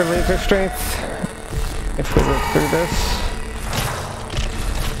it's time for laser strength. If we live through this.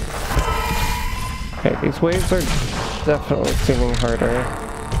 Okay, these waves are definitely seeming harder.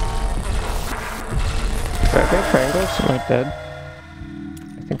 Do I think triangles? Am I dead?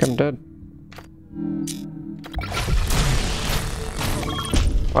 I think I'm dead.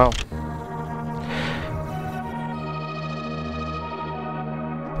 Wow.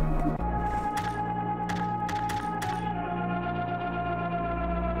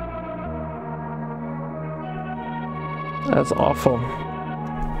 That's awful.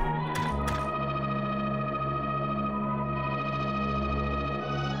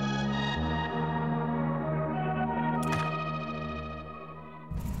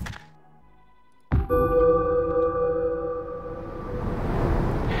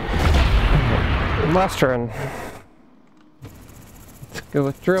 Last run. Let's go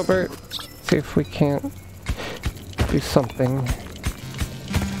with Drillbert. See if we can't do something.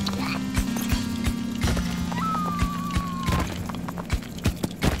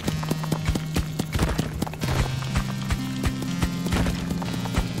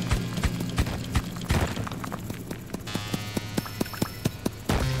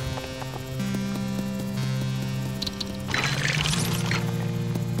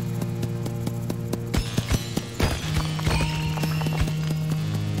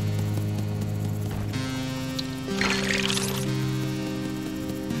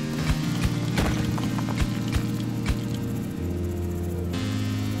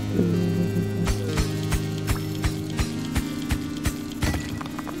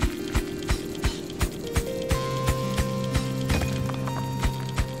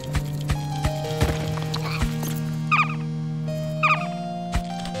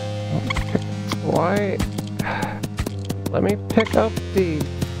 Why? Let me pick up the...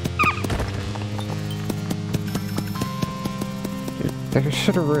 Dude, there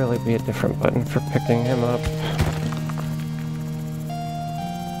should really be a different button for picking him up.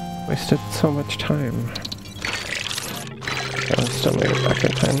 Wasted so much time. I still made it back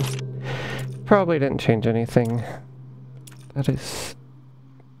in time. Probably didn't change anything. That is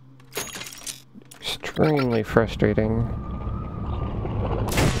extremely frustrating.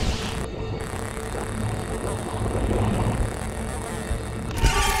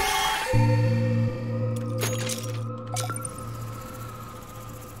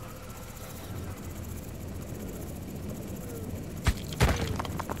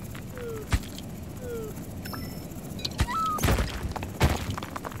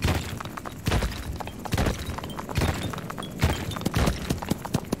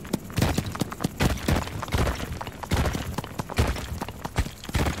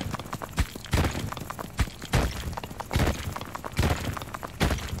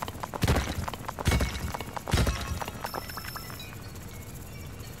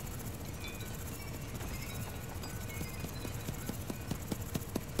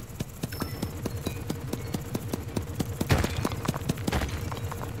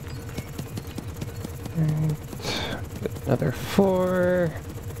 Another 4.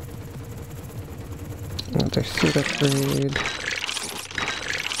 Another suit upgrade.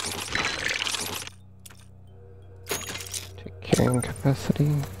 Take carrying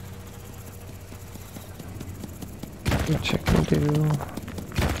capacity. Which I can do.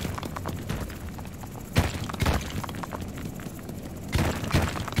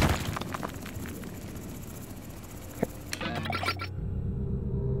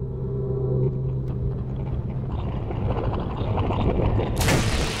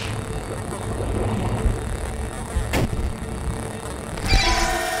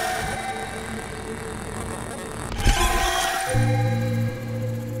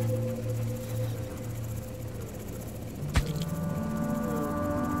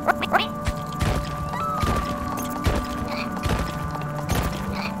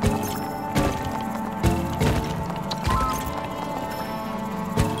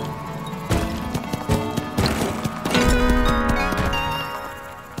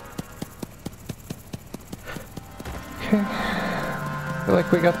 I feel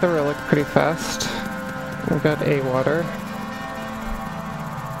like we got the relic pretty fast. We got a water.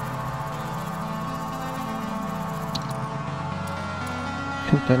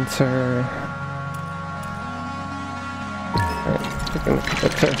 Condenser. Alright, taking the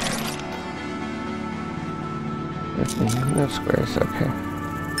condenser. There's no squares, okay.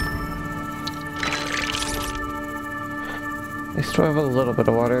 At least we'll have a little bit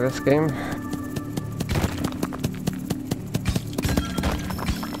of water this game.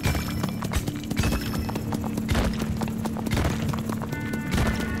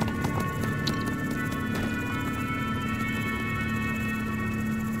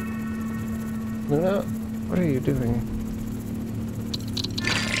 Luna, what are you doing?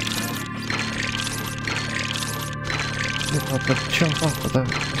 You're about to jump off of that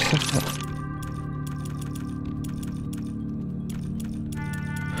for a second.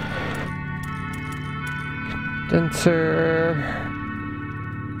 Condenser.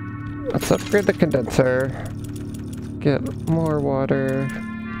 Let's upgrade the condenser. Get more water.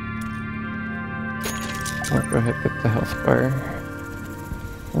 I'll go ahead and get the health bar.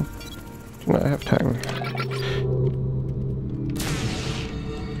 Do not have time.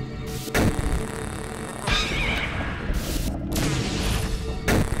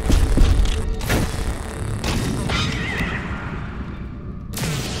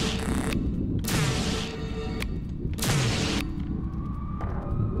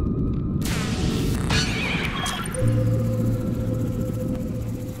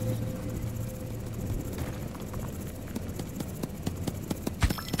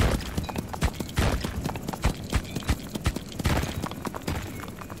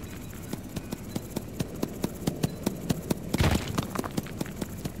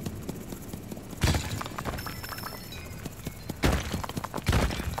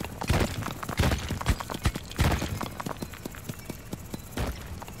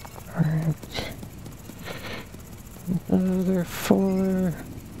 Another 4.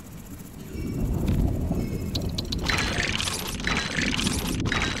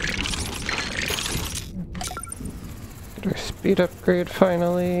 Get our speed upgrade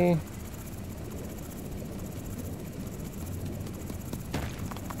finally.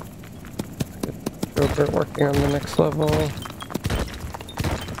 Get Robert working on the next level.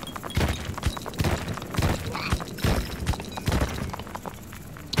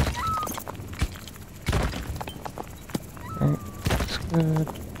 Good.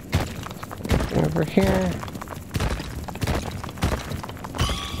 Anything over here?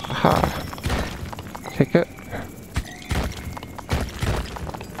 Aha. Take it.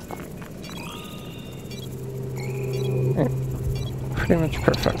 Right. Pretty much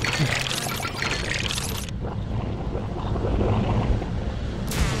perfect.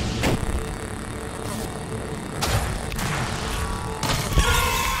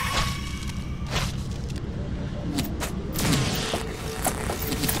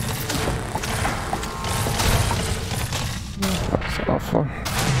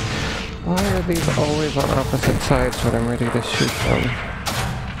 Why are these always on opposite sides when I'm ready to shoot them?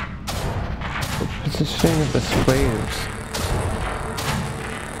 The positioning of this waves.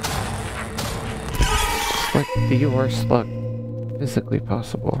 It's like the worst luck physically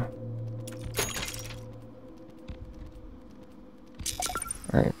possible.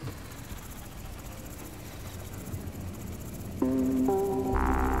 Alright.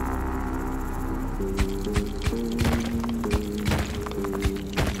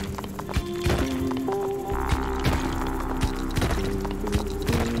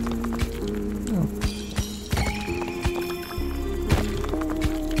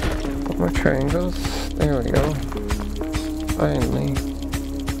 More triangles. There we go. Finally.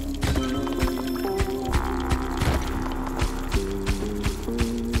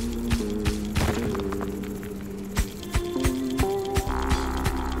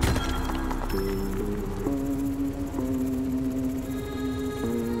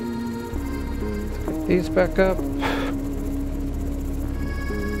 Let's get these back up.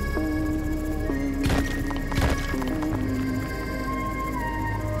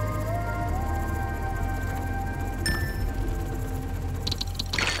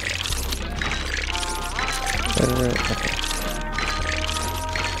 Okay.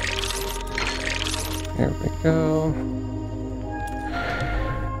 There we go.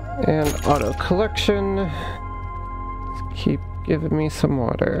 And auto collection. Let's keep giving me some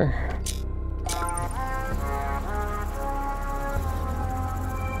water.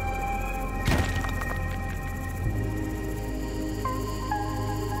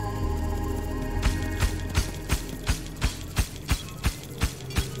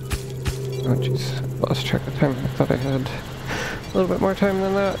 Oh jeez, lost track of time. I thought I had a little bit more time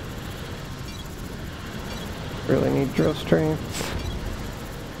than that. Really need drill strength.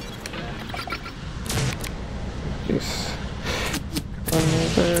 Jeez. One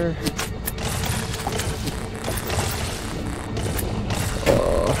there.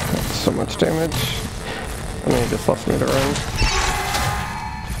 Oh, that's so much damage. I mean, it just lost me to run.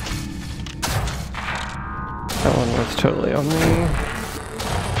 That one was totally on me.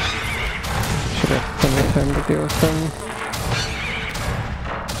 Should have plenty of time to deal with them.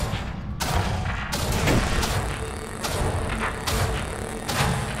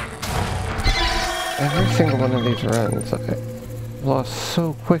 Every single one of these runs, I lost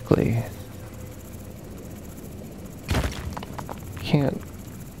so quickly. Can't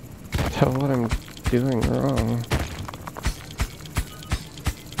tell what I'm doing wrong.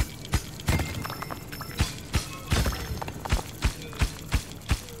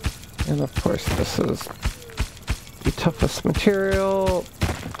 And of course this is the toughest material.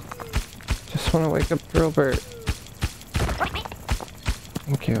 Just want to wake up Drillbert.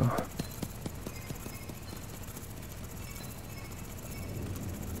 Thank you.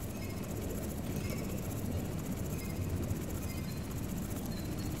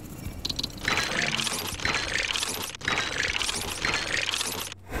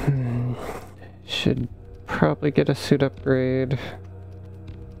 Should probably get a suit upgrade.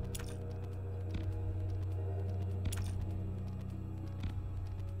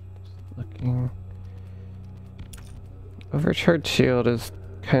 Looking. Overcharged shield is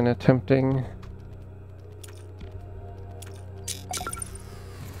kind of tempting. See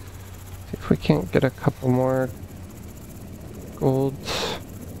if we can't get a couple more golds.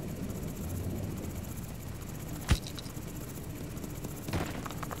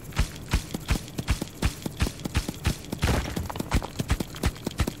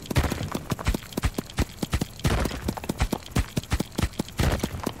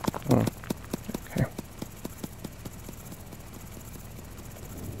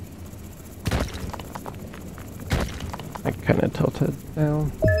 Kind of tilted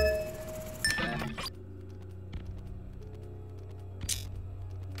now.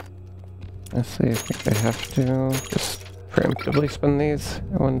 Honestly, I think I have to just preemptively spend these.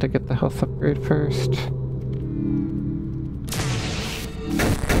 I wanted to get the health upgrade first.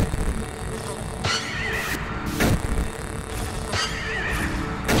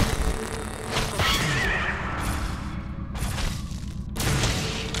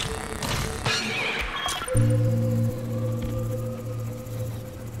 Okay.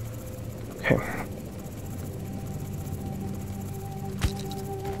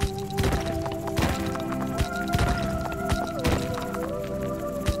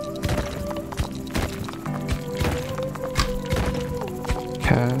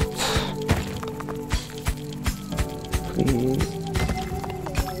 Cats. Please.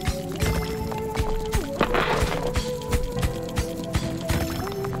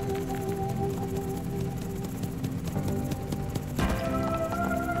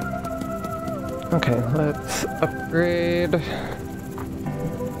 Okay, let's upgrade. I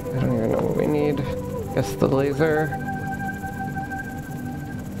don't even know what we need. Guess the laser.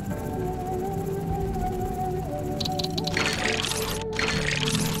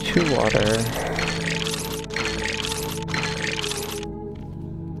 Two water.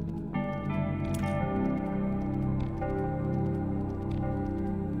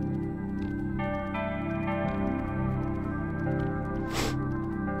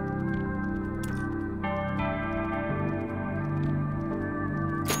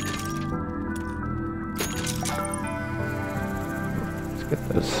 Get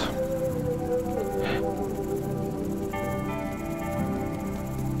this.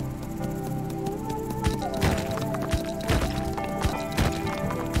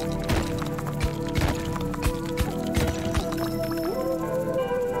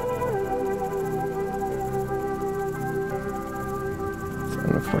 It's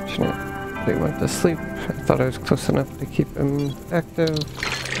unfortunate they went to sleep. I thought I was close enough to keep him active.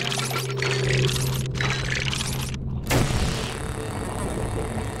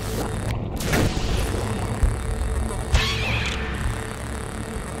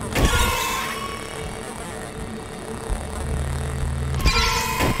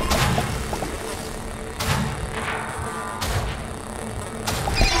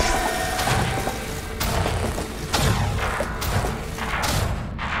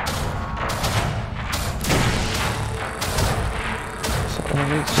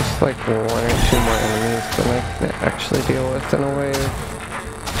 It's just like one or two more enemies than I can actually deal with in a wave.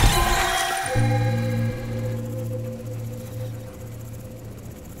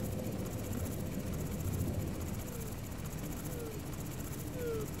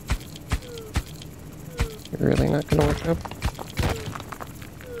 You're really not gonna wake up?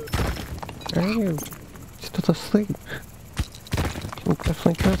 Are you still asleep? You can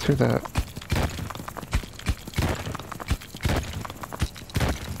definitely go through that.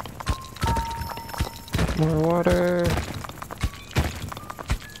 More water.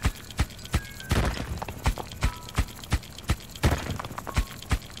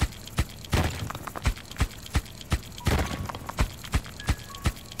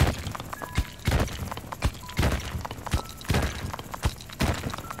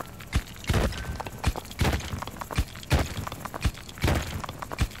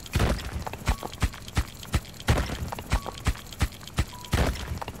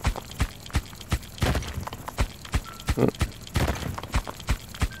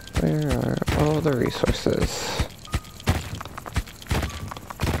 Where are all the resources?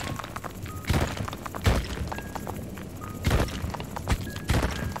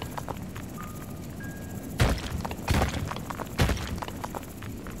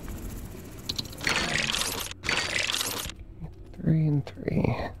 Three and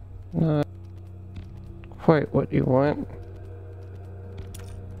three. Not quite what you want.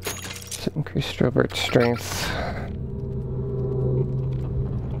 Let's increase Strobert's strength.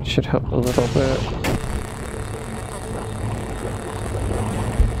 Should help a little bit.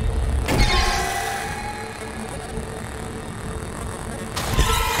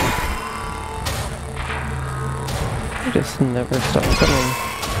 It just never stops coming.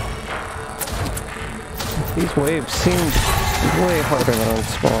 These waves seem way harder than on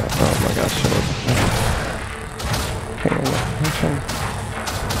small. Oh my gosh, I wasn't paying enough attention.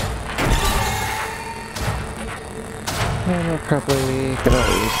 And we're probably gonna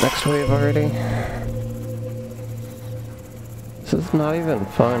lose next wave already. This is not even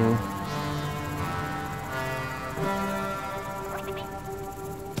fun.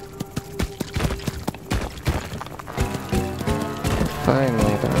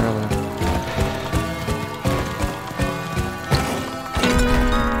 Finally, the relic.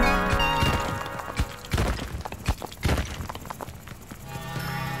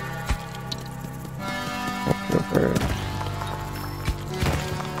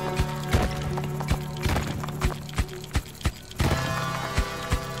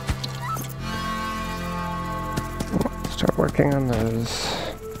 Start working on those.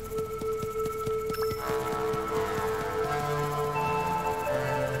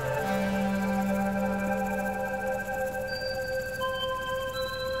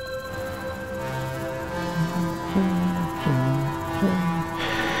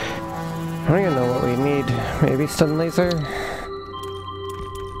 maybe stun laser.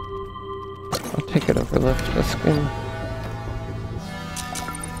 I'll take it over lift this game.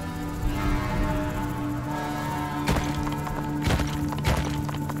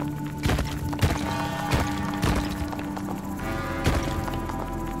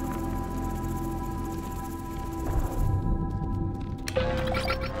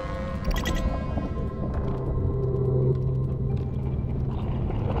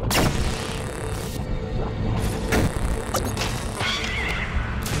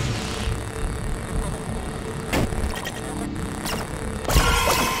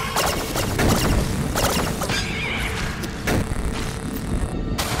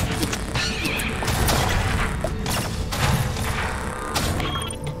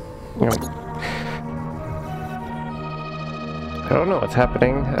 I don't know what's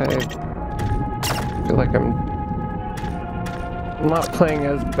happening. I feel like I'm not playing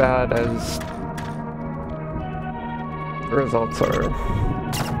as bad as the results are.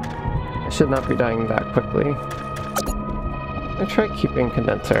 I should not be dying that quickly. I try keeping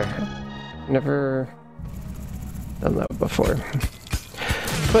condenser. Never done that before.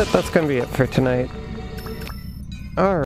 But that's gonna be it for tonight. Alright.